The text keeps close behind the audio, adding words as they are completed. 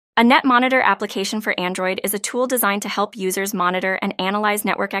A NetMonitor application for Android is a tool designed to help users monitor and analyze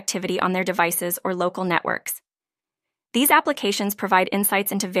network activity on their devices or local networks. These applications provide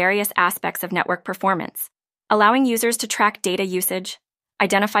insights into various aspects of network performance, allowing users to track data usage,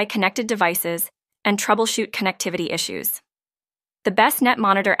 identify connected devices, and troubleshoot connectivity issues. The best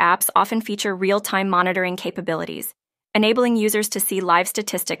NetMonitor apps often feature real-time monitoring capabilities, enabling users to see live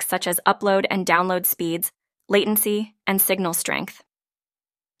statistics such as upload and download speeds, latency, and signal strength.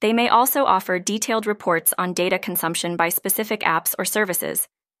 They may also offer detailed reports on data consumption by specific apps or services,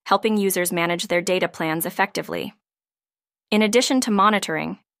 helping users manage their data plans effectively. In addition to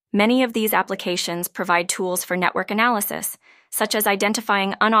monitoring, many of these applications provide tools for network analysis, such as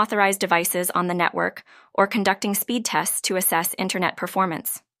identifying unauthorized devices on the network or conducting speed tests to assess internet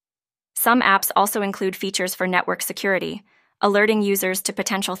performance. Some apps also include features for network security, alerting users to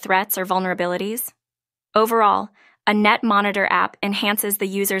potential threats or vulnerabilities. Overall, a NetMonitor app enhances the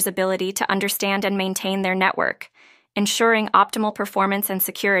user's ability to understand and maintain their network, ensuring optimal performance and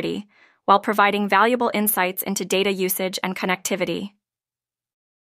security, while providing valuable insights into data usage and connectivity.